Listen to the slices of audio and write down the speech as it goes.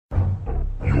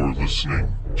are listening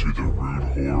to the Rude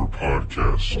Horror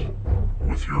Podcast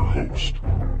with your host,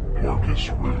 Marcus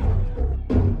Rude.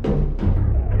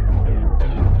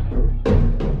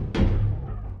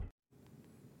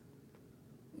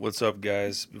 What's up,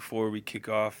 guys? Before we kick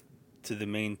off to the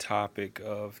main topic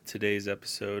of today's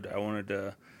episode, I wanted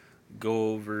to go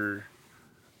over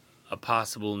a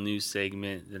possible new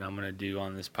segment that I'm going to do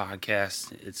on this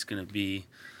podcast. It's going to be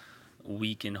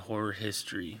Week in Horror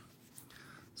History.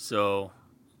 So,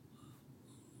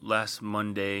 last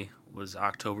Monday was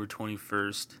October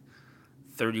 21st.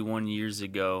 31 years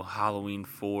ago, Halloween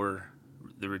 4,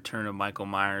 The Return of Michael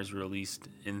Myers, released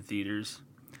in theaters.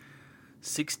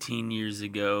 16 years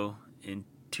ago, in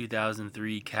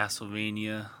 2003,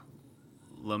 Castlevania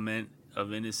Lament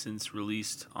of Innocence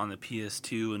released on the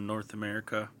PS2 in North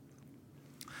America.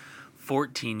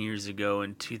 14 years ago,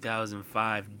 in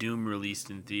 2005, Doom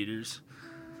released in theaters.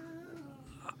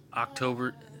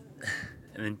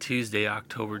 And then Tuesday,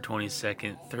 October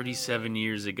 22nd, 37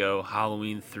 years ago,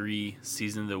 Halloween 3,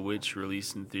 Season of the Witch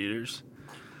released in theaters.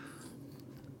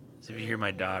 So if you hear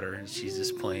my daughter, she's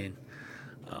just playing.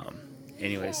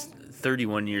 Anyways,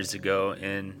 31 years ago,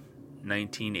 in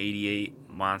 1988,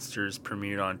 Monsters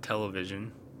premiered on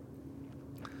television.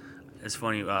 It's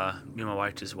funny, me and my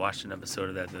wife just watched an episode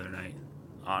of that the other night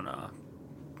on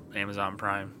Amazon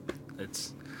Prime.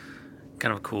 It's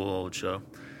kind of a cool old show.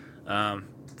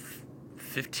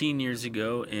 15 years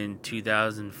ago, in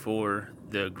 2004,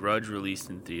 The Grudge released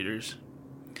in theaters.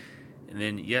 And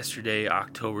then yesterday,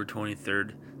 October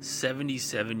 23rd,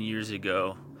 77 years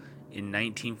ago, in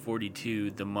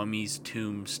 1942, The Mummy's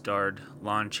Tomb starred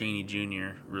Lon Chaney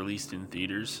Jr., released in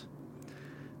theaters.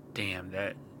 Damn,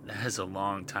 that is a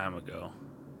long time ago.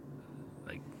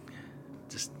 Like,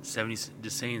 just saying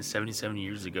 77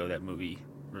 years ago that movie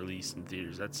released in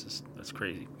theaters. That's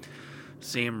crazy.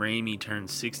 Sam Raimi turned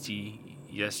 60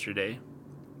 yesterday.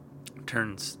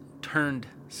 Turned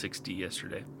 60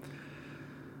 yesterday.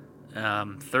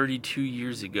 32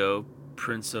 years ago,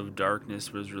 Prince of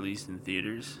Darkness was released in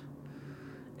theaters.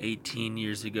 18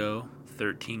 years ago,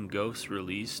 13 Ghosts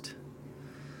released.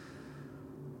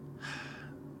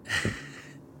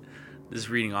 Just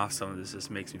reading off some of this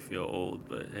just makes me feel old,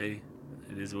 but hey,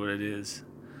 it is what it is.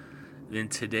 Then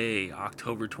today,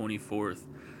 October 24th,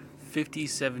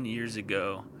 57 years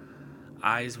ago,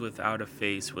 Eyes Without a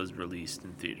Face was released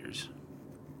in theaters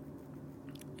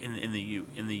in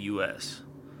the U.S.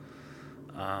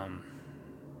 And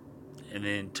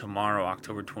then tomorrow,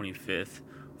 October 25th,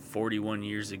 41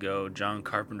 years ago, John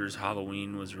Carpenter's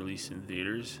Halloween was released in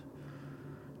theaters.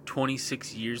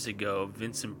 26 years ago,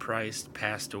 Vincent Price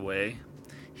passed away.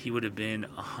 He would have been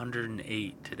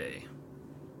 108 today.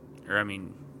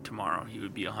 Tomorrow he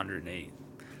would be 108.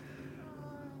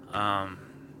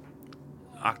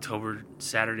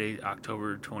 Saturday,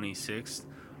 October 26th,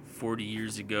 40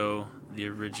 years ago, the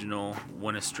original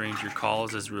When a Stranger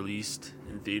Calls is released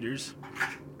in theaters.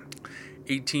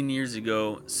 18 years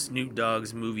ago, Snoop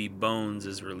Dogg's movie Bones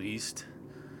is released.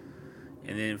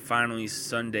 And then finally,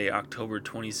 Sunday, October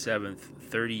 27th,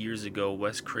 30 years ago,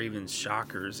 Wes Craven's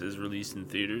Shockers is released in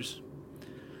theaters.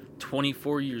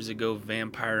 24 years ago,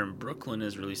 Vampire in Brooklyn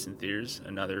is released in theaters,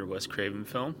 another Wes Craven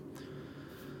film.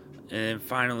 And then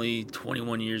finally,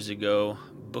 21 years ago,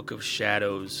 Book of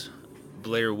Shadows,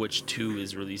 Blair Witch 2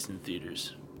 is released in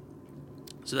theaters.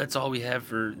 So that's all we have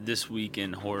for this week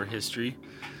in horror history.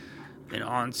 And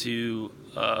on to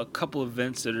a couple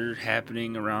events that are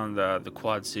happening around the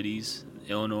Quad Cities,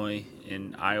 Illinois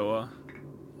and Iowa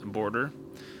border.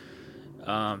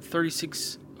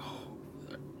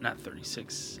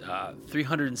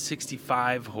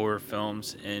 365 horror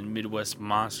films and Midwest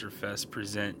Monster Fest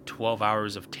present 12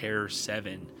 Hours of Terror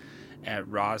 7 at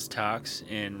Rostox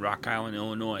in Rock Island,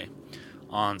 Illinois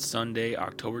on Sunday,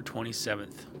 October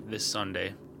 27th, this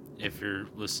Sunday, if you're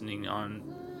listening on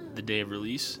the day of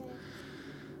release.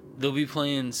 They'll be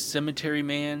playing Cemetery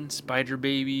Man, Spider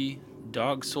Baby,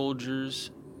 Dog Soldiers,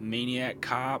 Maniac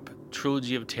Cop,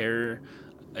 Trilogy of Terror,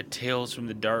 a Tales from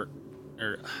the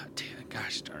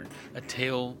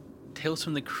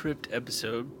Crypt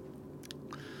episode,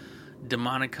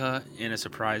 Demonica, and a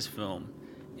surprise film.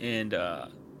 And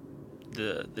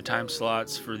the time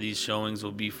slots for these showings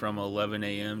will be from 11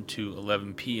 a.m. to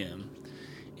 11 p.m.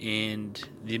 And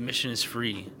the admission is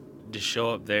free. Just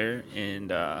show up there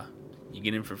and you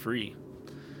get in for free.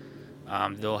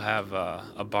 They'll have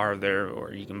a bar there,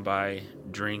 or you can buy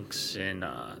drinks, and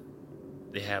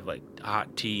they have like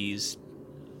hot teas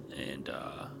and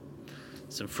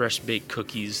some fresh baked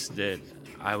cookies that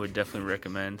I would definitely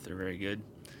recommend. They're very good.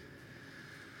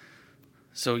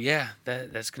 So yeah,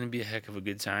 that's going to be a heck of a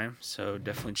good time. So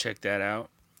definitely check that out.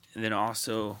 And then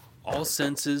also All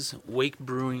Senses, Wake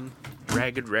Brewing,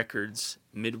 Ragged Records,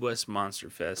 Midwest Monster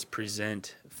Fest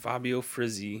present Fabio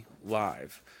Frizzi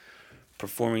live,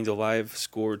 performing the live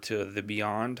score to The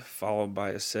Beyond, followed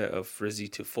by a set of Frizzi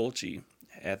to Fulci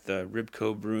at the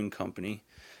Ribco Brewing Company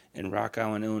in Rock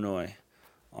Island, Illinois,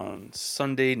 on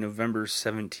Sunday, November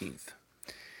 17th.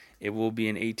 It will be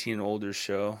an 18 and older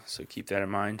show, so keep that in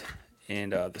mind.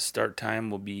 And the start time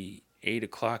will be 8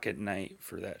 o'clock at night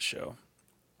for that show.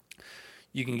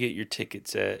 You can get your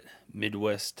tickets at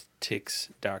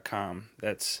MidwestTix.com.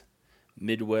 That's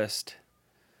Midwest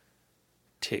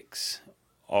Tix,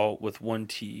 all with one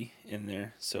T in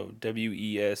there. So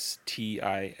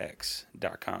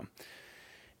WESTIX.com.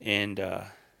 And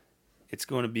it's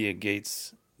going to be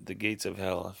the gates of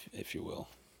hell, if you will.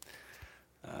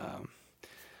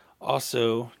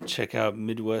 Also, check out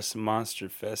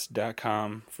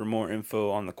MidwestMonsterFest.com for more info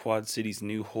on the Quad Cities'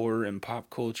 new horror and pop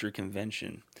culture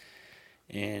convention.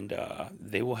 And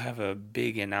they will have a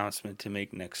big announcement to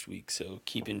make next week, so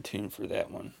keep in tune for that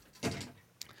one.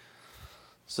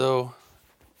 So,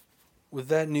 with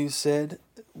that news said,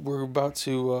 we're about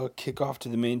to kick off to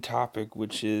the main topic,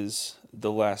 which is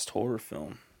the last horror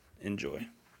film. Enjoy.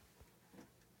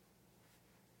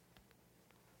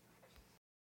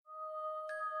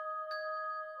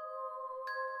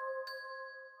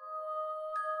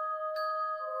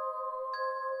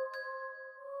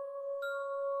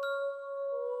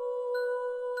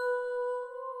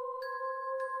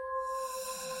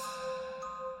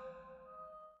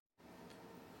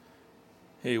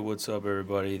 Hey, what's up,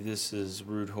 everybody? This is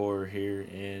Rude Horror here,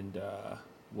 and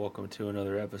welcome to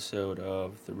another episode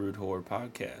of the Rude Horror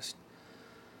Podcast.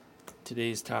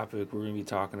 Today's topic, we're going to be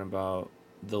talking about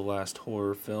The Last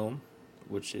Horror Film,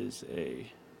 which is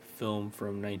a film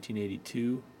from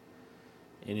 1982,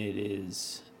 and it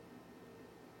is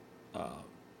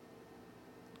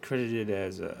credited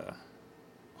as a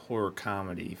horror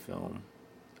comedy film,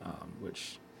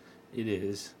 which it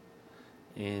is,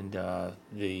 and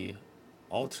the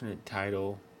alternate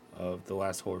title of the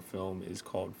last horror film is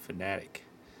called Fanatic,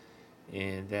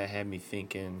 and that had me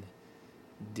thinking,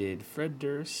 did Fred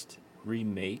Durst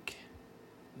remake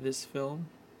this film?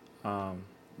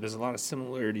 There's a lot of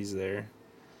similarities there,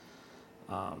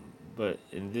 but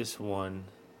in this one,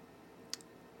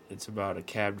 it's about a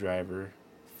cab driver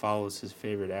follows his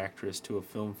favorite actress to a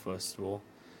film festival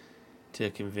to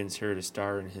convince her to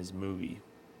star in his movie.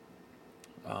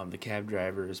 The cab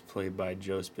driver is played by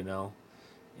Joe Spinell,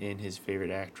 and his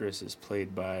favorite actress is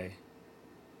played by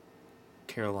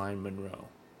Caroline Munro.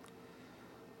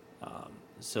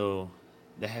 So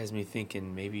that has me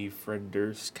thinking maybe Fred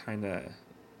Durst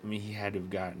he had to have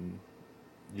gotten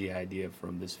the idea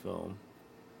from this film,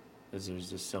 as there's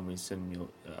just so many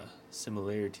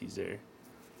similarities there.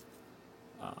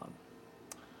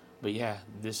 But yeah,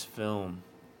 this film,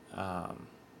 I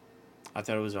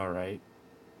thought it was alright.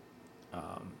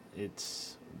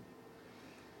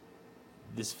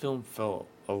 This film felt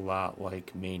a lot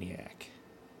like Maniac,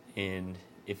 and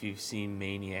if you've seen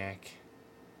Maniac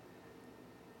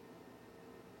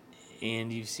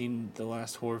and you've seen the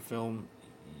last horror film,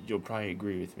 you'll probably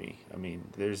agree with me. I mean,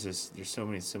 there's so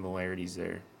many similarities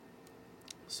there.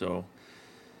 So,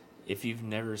 if you've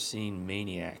never seen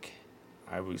Maniac,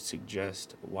 I would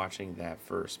suggest watching that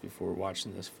first before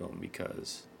watching this film,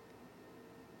 because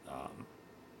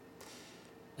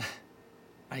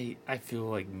I feel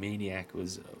like Maniac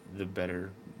was the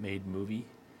better made movie,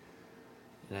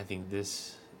 and I think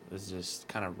this was just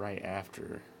kind of right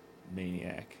after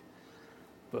Maniac.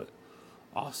 But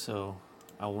also,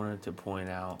 I wanted to point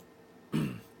out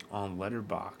on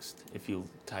Letterboxd, if you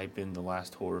type in the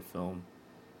last horror film,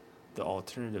 the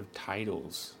alternative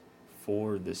titles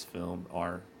for this film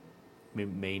are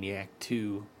Maniac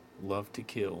 2, Love to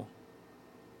Kill,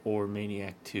 or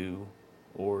Maniac 2,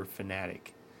 or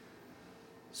Fanatic.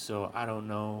 So I don't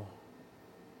know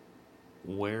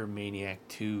where Maniac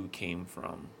 2 came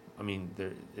from. I mean,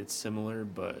 it's similar,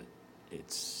 but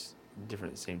it's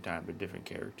different at the same time. They're different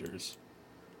characters.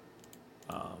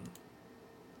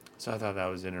 So I thought that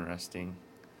was interesting.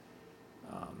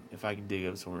 If I could dig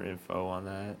up some more info on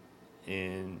that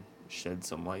and shed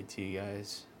some light to you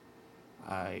guys,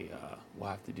 I will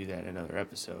have to do that in another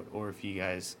episode. Or if you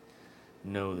guys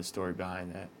know the story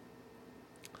behind that.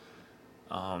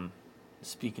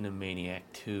 Speaking of Maniac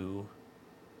 2,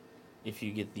 if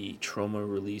you get the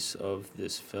Troma release of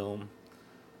this film,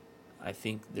 I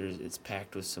think it's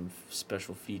packed with some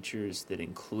special features that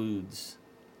includes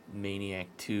Maniac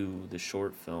 2, the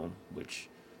short film, which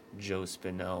Joe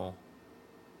Spinell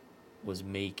was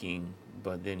making,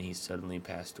 but then he suddenly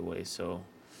passed away, so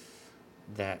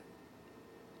that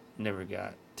never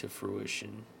got to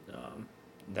fruition.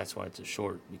 That's why it's a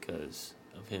short, because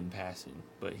of him passing.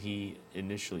 But he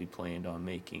initially planned on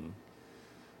making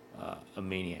a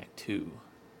Maniac 2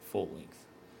 full length.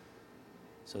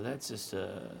 So that's just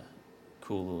a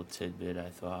cool little tidbit, I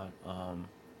thought.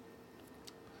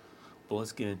 But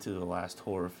let's get into the last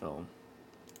horror film.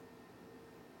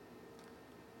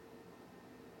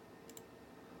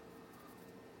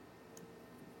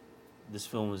 This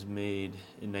film was made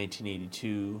in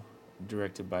 1982,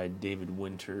 directed by David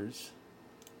Winters.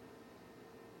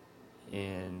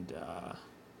 And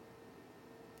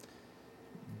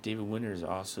David Winters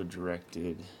also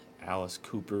directed Alice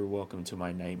Cooper, Welcome to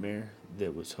My Nightmare,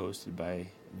 that was hosted by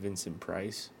Vincent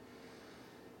Price.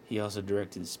 He also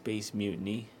directed Space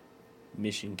Mutiny,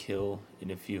 Mission Kill,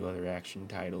 and a few other action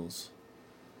titles.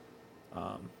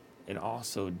 And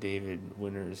also David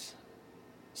Winters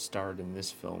starred in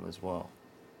this film as well.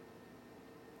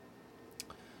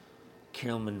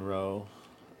 Carolyn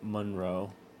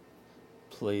Monroe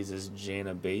plays as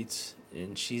Jana Bates,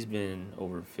 and she's been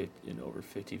in over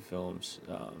 50 films.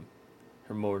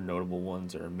 Her more notable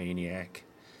ones are Maniac,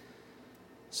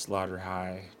 Slaughter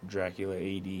High, Dracula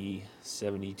AD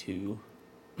 72,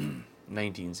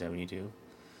 1972,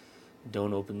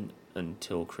 Don't Open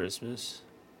Until Christmas,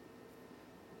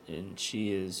 and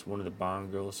she is one of the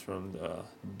Bond girls from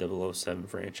the 007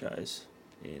 franchise,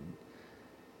 and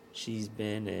she's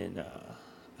been in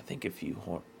I think a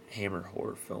few Hammer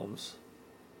horror films,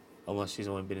 unless she's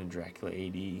only been in Dracula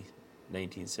AD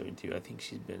 1972. I think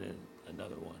she's been in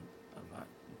another one. I'm not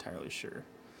entirely sure.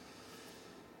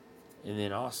 And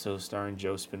then also starring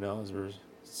Joe Spinell, as we were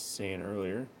saying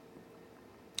earlier.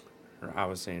 Or I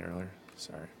was saying earlier,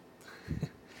 sorry.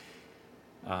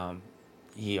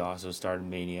 He also starred in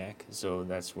Maniac, so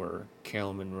that's where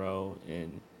Carolyn Monroe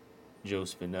and Joe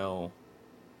Spinell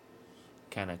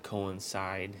kind of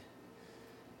coincide.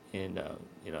 And,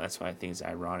 that's why I think it's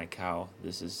ironic how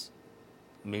this is,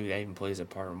 maybe that even plays a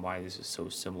part in why this is so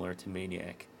similar to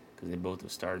Maniac, because they both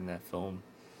have starred in that film.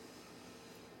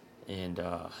 And,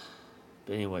 but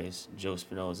anyways, Joe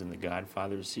Spinell is in the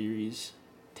Godfather series,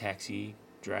 Taxi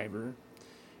Driver,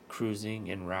 Cruising,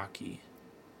 and Rocky.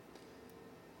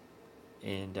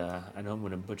 And I know I'm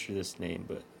going to butcher this name,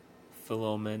 but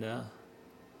Philomena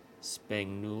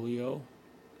Spagnuolo,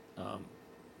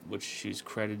 which she's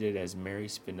credited as Mary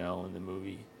Spinell in the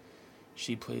movie.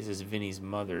 She plays as Vinny's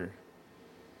mother,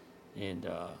 and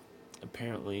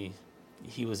apparently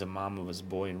he was a mama's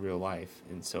boy in real life,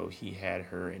 and so he had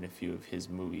her in a few of his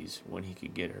movies when he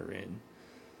could get her in.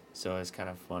 So it's kind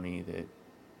of funny that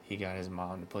he got his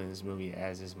mom to play in this movie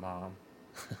as his mom.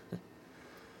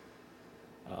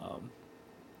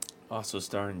 Also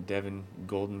starring Devin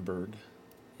Goldenberg,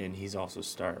 and he's also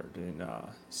starred in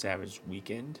Savage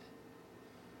Weekend,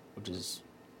 which is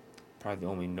probably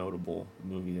the only notable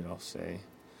movie that I'll say.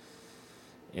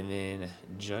 And then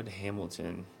Judd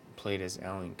Hamilton played as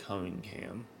Alan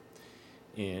Cunningham,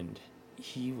 and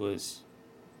he was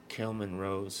Carolyn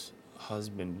Monroe's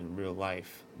husband in real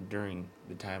life during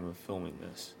the time of filming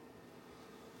this.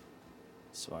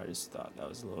 So I just thought that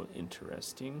was a little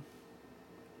interesting.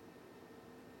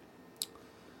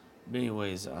 But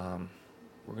anyways,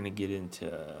 we're gonna get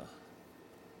into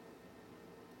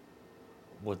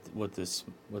what this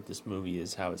movie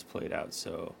is, how it's played out.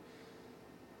 So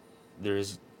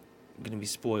there's gonna be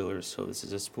spoilers. So this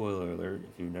is a spoiler alert.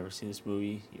 If you've never seen this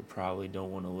movie, you probably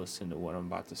don't want to listen to what I'm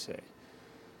about to say.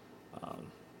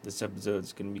 This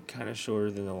episode's gonna be kind of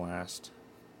shorter than the last.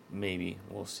 Maybe,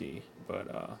 we'll see.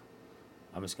 But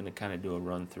I'm just gonna kind of do a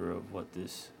run through of what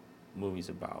this movie's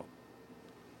about.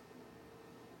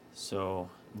 So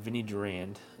Vinny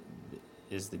Durand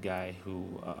is the guy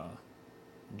who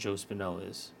Joe Spinell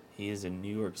is. He is a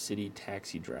New York City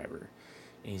taxi driver,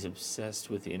 and he's obsessed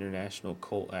with the international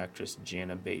cult actress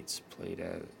Jana Bates, played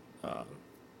as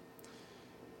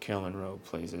Carolyn Monroe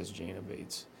plays as Jana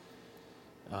Bates.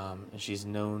 And she's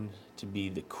known to be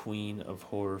the queen of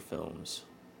horror films.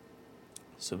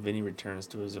 So Vinny returns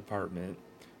to his apartment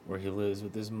where he lives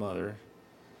with his mother,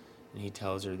 and he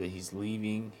tells her that he's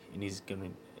leaving and he's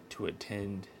going to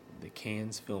attend the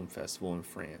Cannes Film Festival in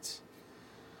France,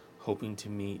 hoping to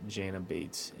meet Jana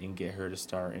Bates and get her to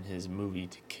star in his movie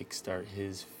to kickstart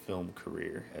his film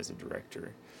career as a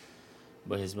director.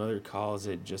 But his mother calls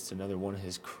it just another one of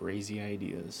his crazy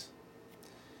ideas.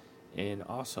 And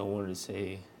also I wanted to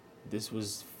say, this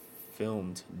was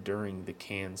filmed during the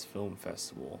Cannes Film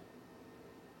Festival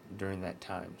during that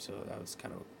time, so that was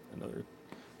kind of another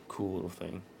cool little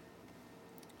thing.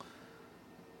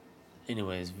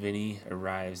 Anyways, Vinny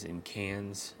arrives in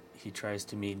Cannes. He tries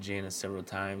to meet Jana several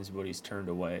times, but he's turned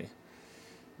away.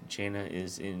 Jana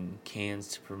is in Cannes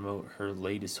to promote her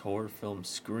latest horror film,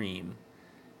 Scream,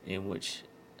 in which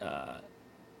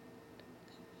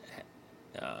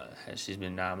she's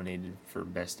been nominated for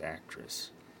Best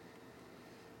Actress.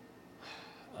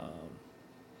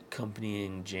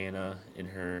 Accompanying Jana and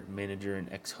her manager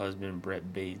and ex-husband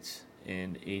Brett Bates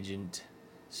and agent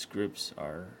scripts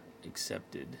are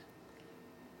accepted.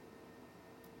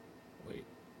 Wait,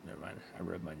 never mind. I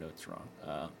read my notes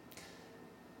wrong.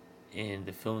 And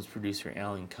the film's producer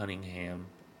Alan Cunningham,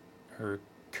 her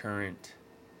current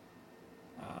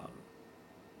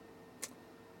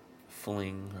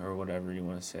fling or whatever you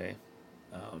want to say.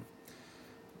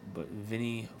 But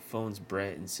Vinny phones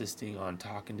Brett insisting on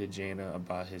talking to Jana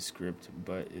about his script,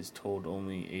 but is told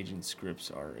only agent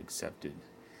scripts are accepted.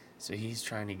 So he's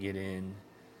trying to get in,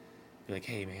 be like,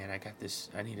 hey man, I got this,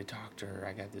 I need to talk to her,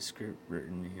 I got this script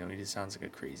written. You know, he just sounds like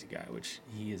a crazy guy, which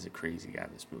he is a crazy guy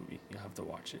in this movie. You'll have to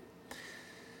watch it.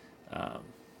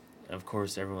 Of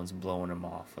course, everyone's blowing him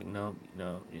off. Like, no,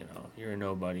 you know, you're a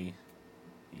nobody.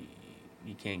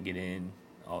 You can't get in,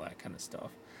 all that kind of stuff.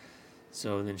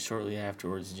 So then shortly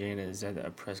afterwards, Jana is at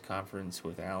a press conference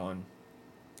with Alan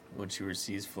when she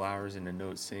receives flowers and a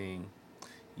note saying,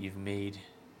 "You've made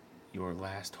your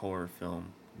last horror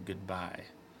film. Goodbye."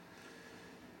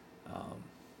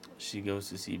 She goes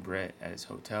to see Brett at his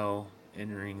hotel.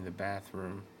 Entering the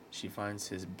bathroom, she finds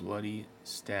his bloody,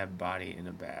 stabbed body in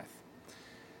a bath.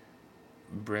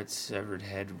 Brett's severed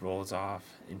head rolls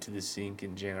off into the sink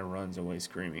and Jana runs away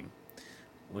screaming.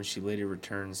 When she later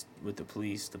returns with the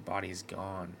police, the body is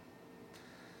gone.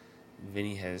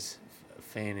 Vinny has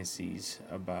fantasies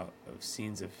of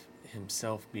scenes of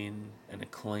himself being an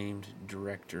acclaimed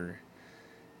director,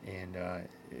 and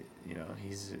you know,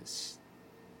 he's just,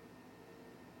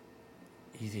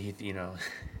 he you know,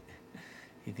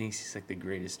 he thinks he's like the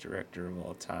greatest director of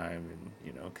all time, and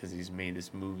you know, because he's made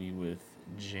this movie with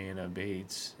Jana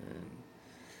Bates, and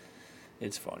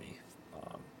it's funny.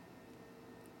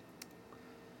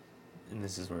 And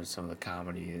this is where some of the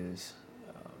comedy is.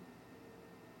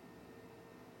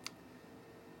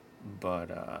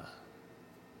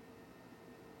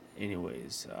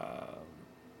 Anyways,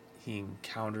 he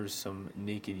encounters some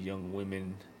naked young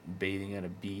women bathing at a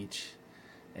beach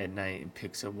at night and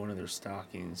picks up one of their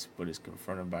stockings, but is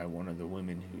confronted by one of the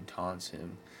women who taunts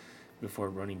him before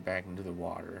running back into the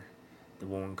water. The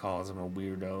woman calls him a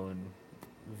weirdo and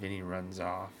Vinny runs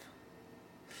off.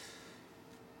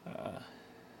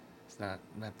 It's not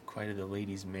quite the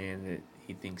ladies' man that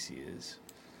he thinks he is.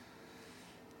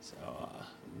 So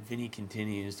Vinny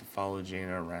continues to follow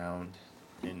Jana around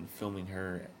and filming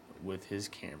her with his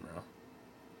camera.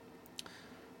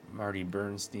 Marty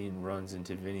Bernstein runs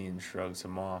into Vinny and shrugs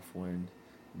him off when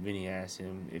Vinny asks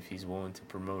him if he's willing to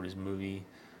promote his movie.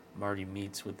 Marty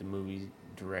meets with the movie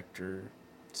director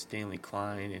Stanley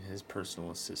Klein and his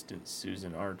personal assistant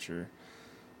Susan Archer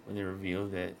when they reveal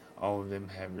that all of them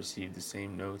have received the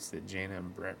same notes that Jana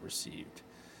and Brett received.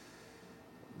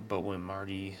 But when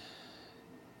Marty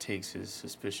takes his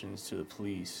suspicions to the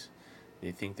police,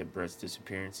 they think that Brett's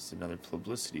disappearance is another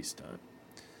publicity stunt.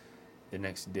 The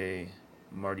next day,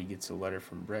 Marty gets a letter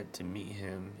from Brett to meet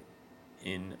him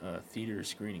in a theater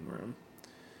screening room.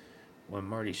 When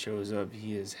Marty shows up,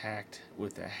 he is hacked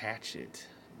with a hatchet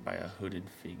by a hooded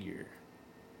figure.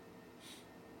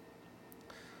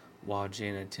 While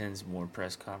Jana attends more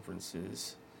press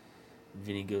conferences,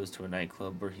 Vinny goes to a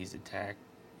nightclub where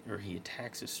he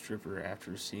attacks a stripper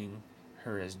after seeing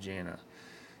her as Jana.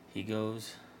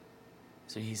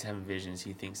 So he's having visions.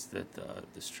 He thinks that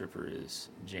the stripper is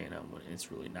Jana when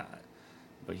it's really not.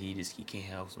 But he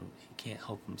can't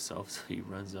help himself, so he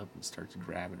runs up and starts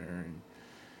grabbing her, and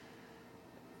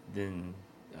then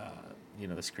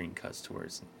the screen cuts to where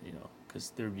it's,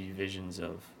 because there'd be visions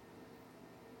of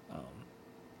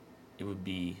it would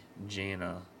be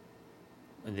Jana,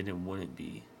 and then it wouldn't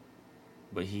be.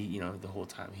 But he, the whole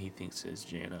time he thinks it's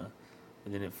Jana,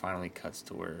 and then it finally cuts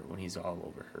to where when he's all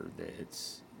over her that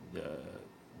it's the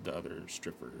other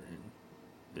stripper, and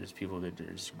there's people that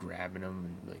are just grabbing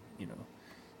him and you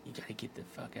gotta get the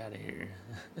fuck out of here.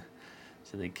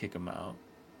 So they kick him out.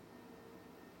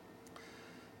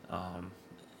 And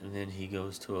then he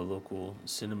goes to a local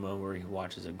cinema where he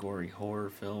watches a gory horror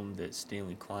film that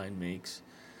Stanley Klein makes,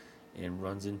 and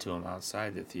runs into him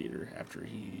outside the theater after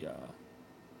he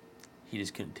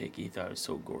just couldn't take it. He thought it was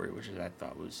so gory, which I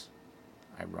thought was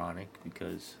ironic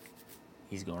because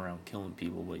he's going around killing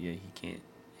people, but yeah, he can't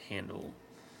handle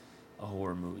a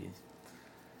horror movie.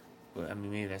 But I mean,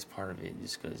 maybe that's part of it,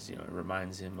 just because it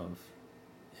reminds him of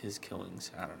his killings.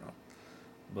 I don't know.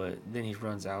 But then he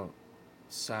runs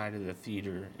outside of the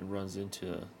theater and runs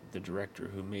into the director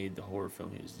who made the horror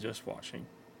film he was just watching.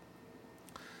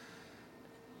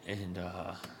 And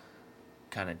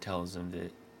kind of tells him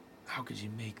that, how could you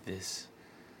make this?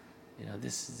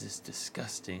 This is just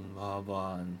disgusting, blah,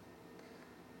 blah. And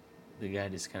the guy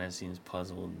just kind of seems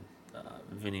puzzled.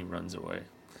 Vinny runs away.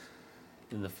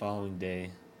 Then the following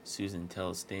day, Susan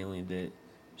tells Stanley that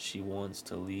she wants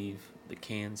to leave the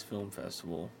Cannes Film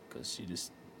Festival because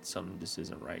something just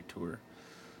isn't right to her.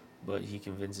 But he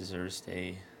convinces her to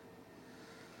stay.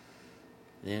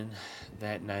 Then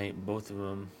that night, both of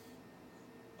them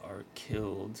are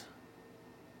killed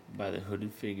by the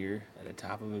hooded figure at the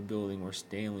top of a building where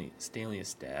Stanley is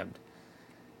stabbed.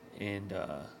 And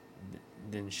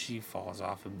then she falls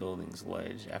off a building's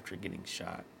ledge after getting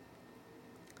shot.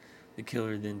 The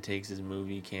killer then takes his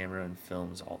movie camera and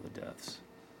films all the deaths.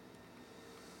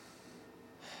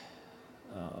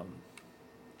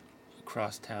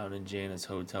 Across town in Jana's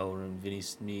hotel room, Vinny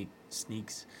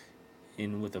sneaks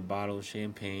in with a bottle of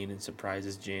champagne and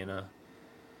surprises Jana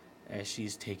as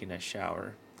she's taking a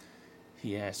shower.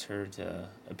 He asks her to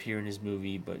appear in his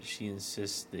movie, but she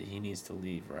insists that he needs to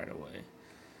leave right away.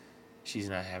 She's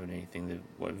not having anything that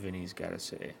what Vinny's got to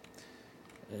say.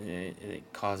 And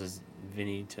it causes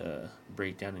Vinny to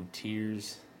break down in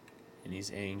tears, and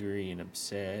he's angry and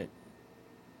upset.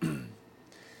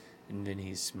 And then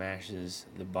he smashes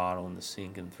the bottle in the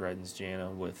sink and threatens Jana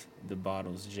with the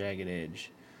bottle's jagged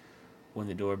edge. When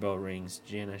the doorbell rings,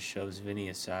 Jana shoves Vinny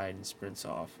aside and sprints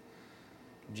off.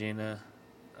 Jana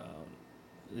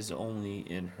is only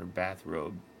in her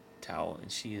bathrobe towel, and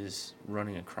she is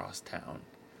running across town,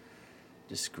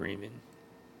 just screaming.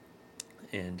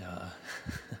 And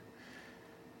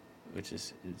which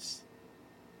is it's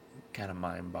kind of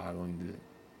mind-boggling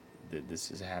that this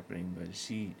is happening, but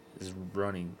she is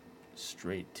running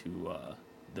straight to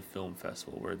the film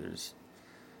festival where there's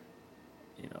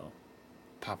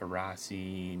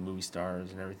paparazzi, movie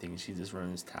stars, and everything. She's just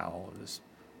running this towel, just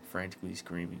frantically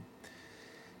screaming.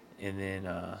 And then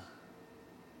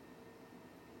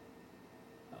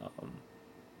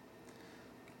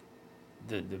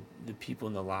the people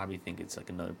in the lobby think it's like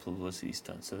another publicity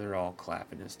stunt, so they're all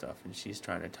clapping and stuff. And she's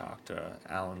trying to talk to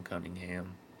Alan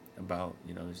Cunningham about,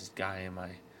 there's this guy in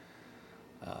my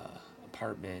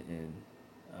apartment, and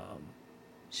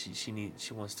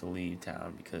she wants to leave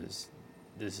town because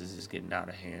this is just getting out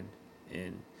of hand.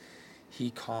 And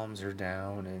he calms her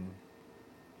down, and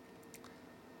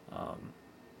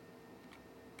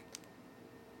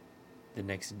the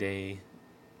next day,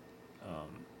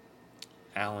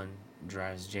 Alan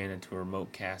drives Jana to a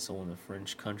remote castle in the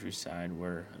French countryside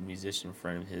where a musician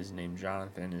friend of his named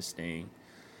Jonathan is staying.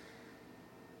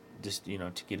 Just,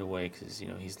 to get away, because,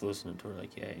 he's listening to her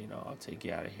like, yeah, I'll take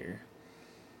you out of here.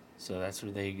 So that's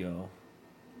where they go.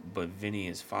 But Vinny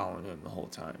is following them the whole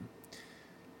time.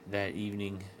 That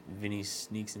evening, Vinny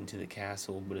sneaks into the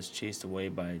castle, but is chased away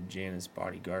by Jana's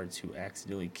bodyguards, who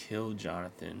accidentally kill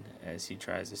Jonathan as he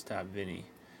tries to stop Vinny.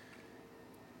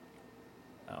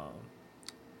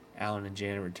 Alan and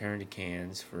Jana return to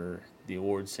Cannes for the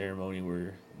award ceremony,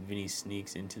 where Vinny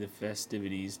sneaks into the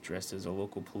festivities dressed as a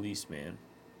local policeman,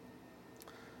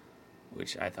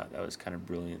 which I thought that was kind of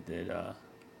brilliant, that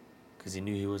because he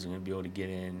knew he wasn't going to be able to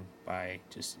get in by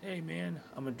just, hey man,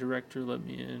 I'm a director, let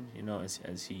me in,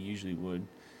 as he usually would.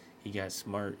 He got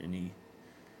smart, and he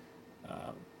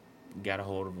got a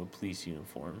hold of a police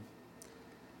uniform.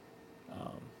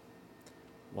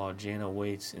 While Jana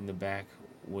waits in the back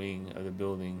wing of the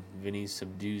building, Vinny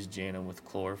subdues Jana with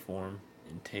chloroform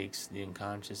and takes the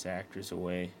unconscious actress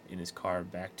away in his car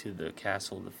back to the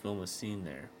castle to film a scene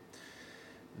there.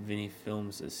 Vinny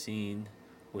films a scene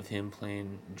with him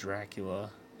playing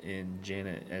Dracula and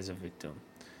Jana as a victim.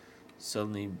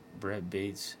 Suddenly, Brett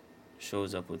Bates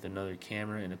shows up with another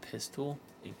camera and a pistol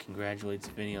and congratulates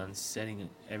Vinny on setting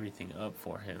everything up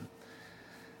for him,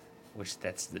 which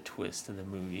that's the twist of the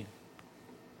movie.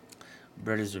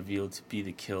 Brett is revealed to be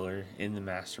the killer and the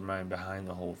mastermind behind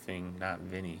the whole thing, not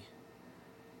Vinny.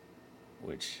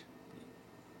 Which,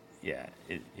 yeah,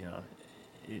 it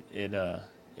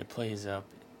plays up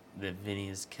that Vinny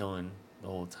is killing the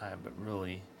whole time, but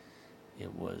really,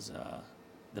 it was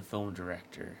the film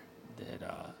director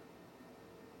that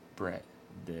Brett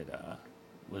that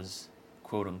was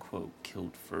quote unquote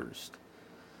killed first.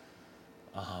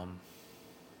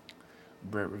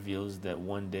 Brett reveals that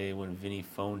one day when Vinny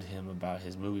phoned him about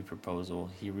his movie proposal,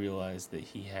 he realized that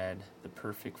he had the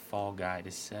perfect fall guy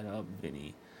to set up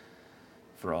Vinny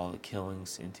for all the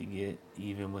killings and to get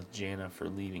even with Jana for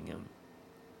leaving him.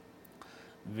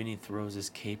 Vinny throws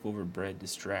his cape over Brett,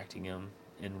 distracting him,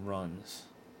 and runs.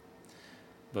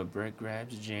 But Brett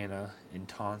grabs Jana and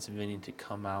taunts Vinny to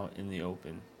come out in the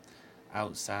open.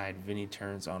 Outside, Vinny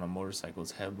turns on a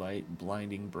motorcycle's headlight,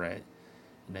 blinding Brett.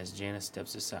 And as Janice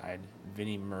steps aside,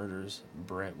 Vinny murders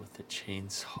Brett with a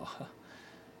chainsaw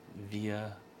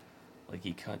via, like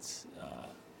he cuts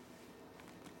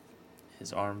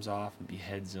his arms off and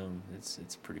beheads him. It's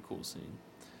a pretty cool scene.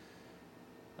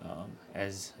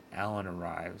 As Alan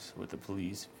arrives with the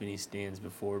police, Vinny stands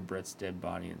before Brett's dead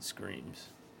body and screams.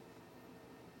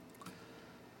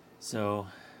 So,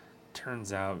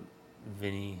 turns out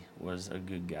Vinny was a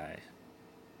good guy.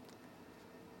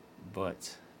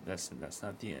 But that's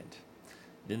not the end.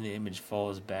 Then the image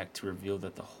falls back to reveal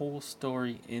that the whole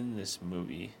story in this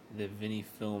movie that Vinny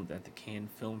filmed at the Cannes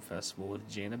Film Festival with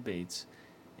Jana Bates,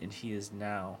 and he is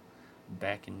now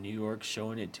back in New York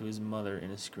showing it to his mother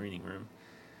in a screening room.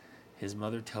 His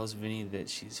mother tells Vinny that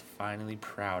she's finally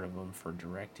proud of him for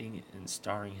directing and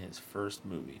starring his first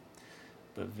movie.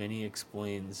 But Vinny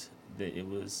explains that it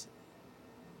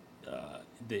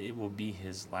will be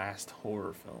his last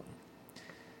horror film.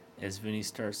 As Vinny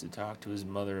starts to talk to his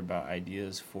mother about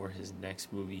ideas for his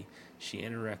next movie, she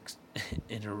interrupts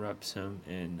him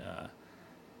and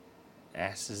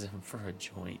asks him for a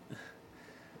joint.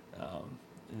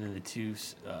 And then the two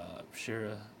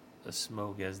share a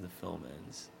smoke as the film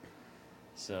ends.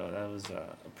 So that was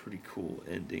a pretty cool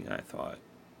ending, I thought.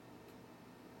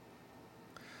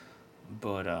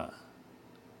 But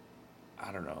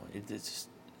I don't know. It's just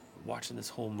watching this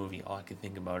whole movie, all I could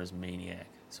think about is Maniac.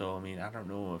 So, I mean, I don't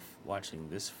know if watching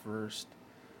this first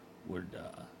would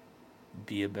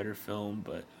be a better film,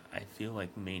 but I feel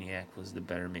like Maniac was the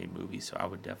better made movie, so I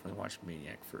would definitely watch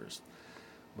Maniac first.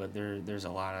 But there's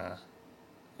a lot of,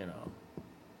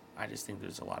 I just think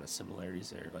there's a lot of similarities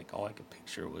there. Like, all I could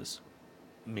picture was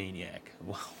Maniac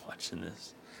while watching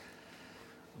this.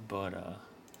 But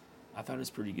I thought it was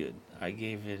pretty good. I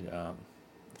gave it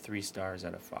 3 stars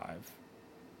out of 5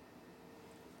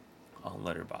 on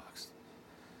Letterboxd.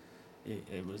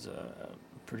 It was a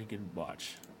pretty good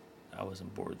watch. I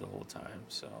wasn't bored the whole time,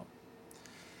 so.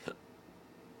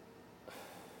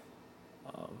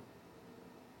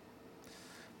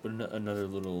 But another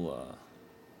little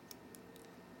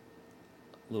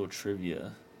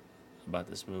trivia about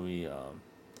this movie.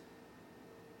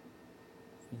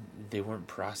 They weren't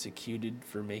prosecuted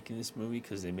for making this movie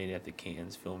because they made it at the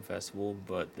Cannes Film Festival,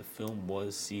 but the film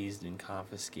was seized and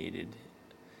confiscated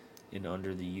in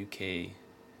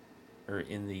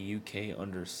the UK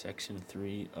under Section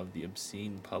 3 of the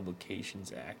Obscene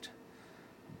Publications Act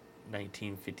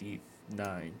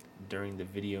 1959 during the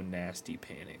Video Nasty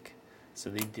Panic. So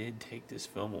they did take this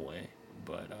film away,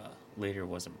 but later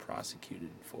wasn't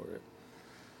prosecuted for it.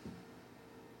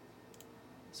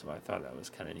 So I thought that was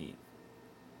kind of neat.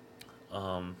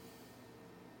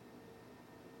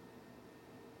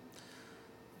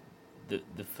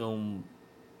 The film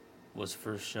was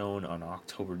first shown on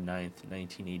October 9th,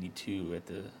 1982 at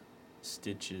the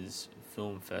Sitges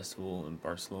Film Festival in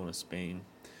Barcelona, Spain.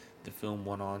 The film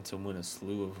went on to win a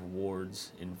slew of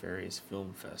awards in various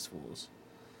film festivals.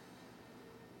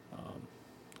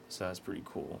 So that's pretty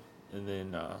cool. And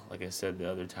then, like I said, the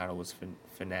other title was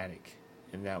Fanatic,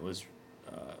 and that was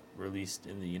released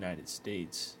in the United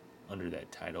States under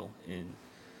that title in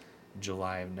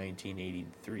July of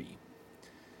 1983.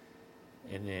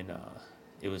 And then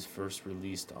it was first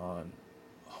released on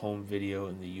home video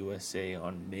in the USA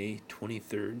on May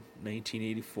 23rd,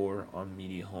 1984 on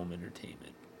Media Home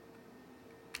Entertainment.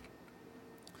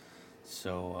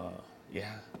 So,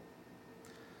 yeah,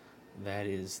 that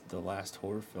is the last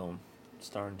horror film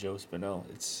starring Joe Spinell.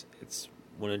 It's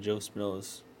one of Joe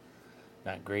Spinell's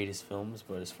not greatest films,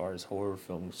 but as far as horror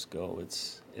films go,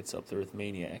 it's up there with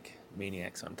Maniac.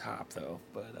 Maniac's on top, though.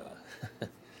 But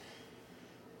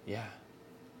yeah,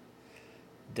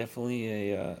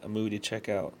 definitely a movie to check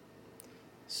out.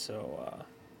 So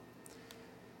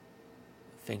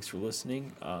thanks for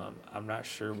listening. I'm not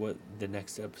sure what the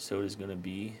next episode is going to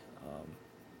be.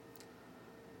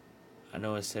 I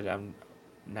know I said I'm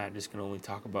not just going to only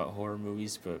talk about horror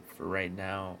movies, but for right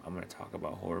now, I'm going to talk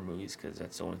about horror movies because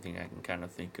that's the only thing I can kind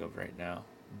of think of right now.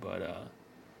 But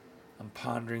I'm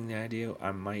pondering the idea.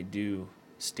 I might do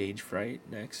Stage Fright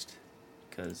next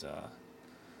because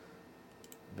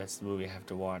that's the movie I have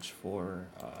to watch for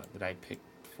that I picked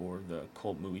for the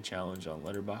Cult Movie Challenge on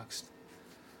Letterboxd.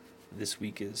 This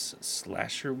week is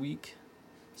Slasher Week,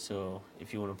 so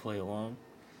if you want to play along,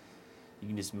 you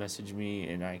can just message me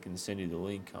and I can send you the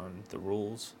link on the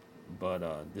rules. But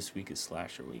this week is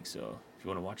Slasher Week, so if you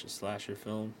want to watch a slasher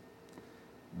film,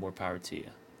 more power to you.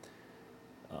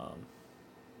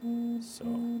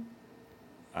 So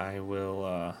I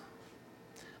will.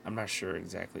 I'm not sure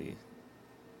exactly.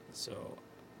 So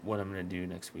what I'm going to do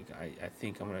next week. I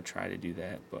think I'm going to try to do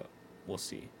that, but we'll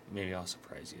see. Maybe I'll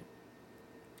surprise you.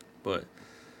 But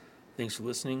thanks for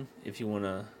listening. If you want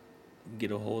to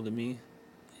get a hold of me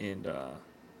and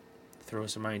throw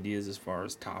some ideas as far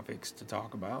as topics to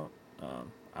talk about,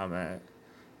 I'm at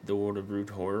The World of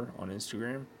Rude Horror on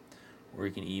Instagram, or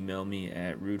you can email me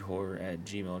at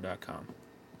rudehorror@gmail.com.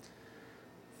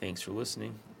 Thanks for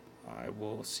listening. I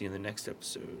will see you in the next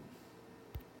episode.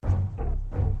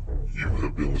 You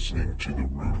have been listening to the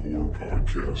Rude Horror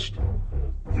Podcast.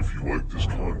 If you like this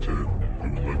content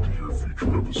and would like to hear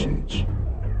future episodes,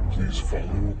 please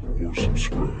follow or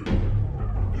subscribe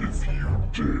if you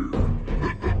dare.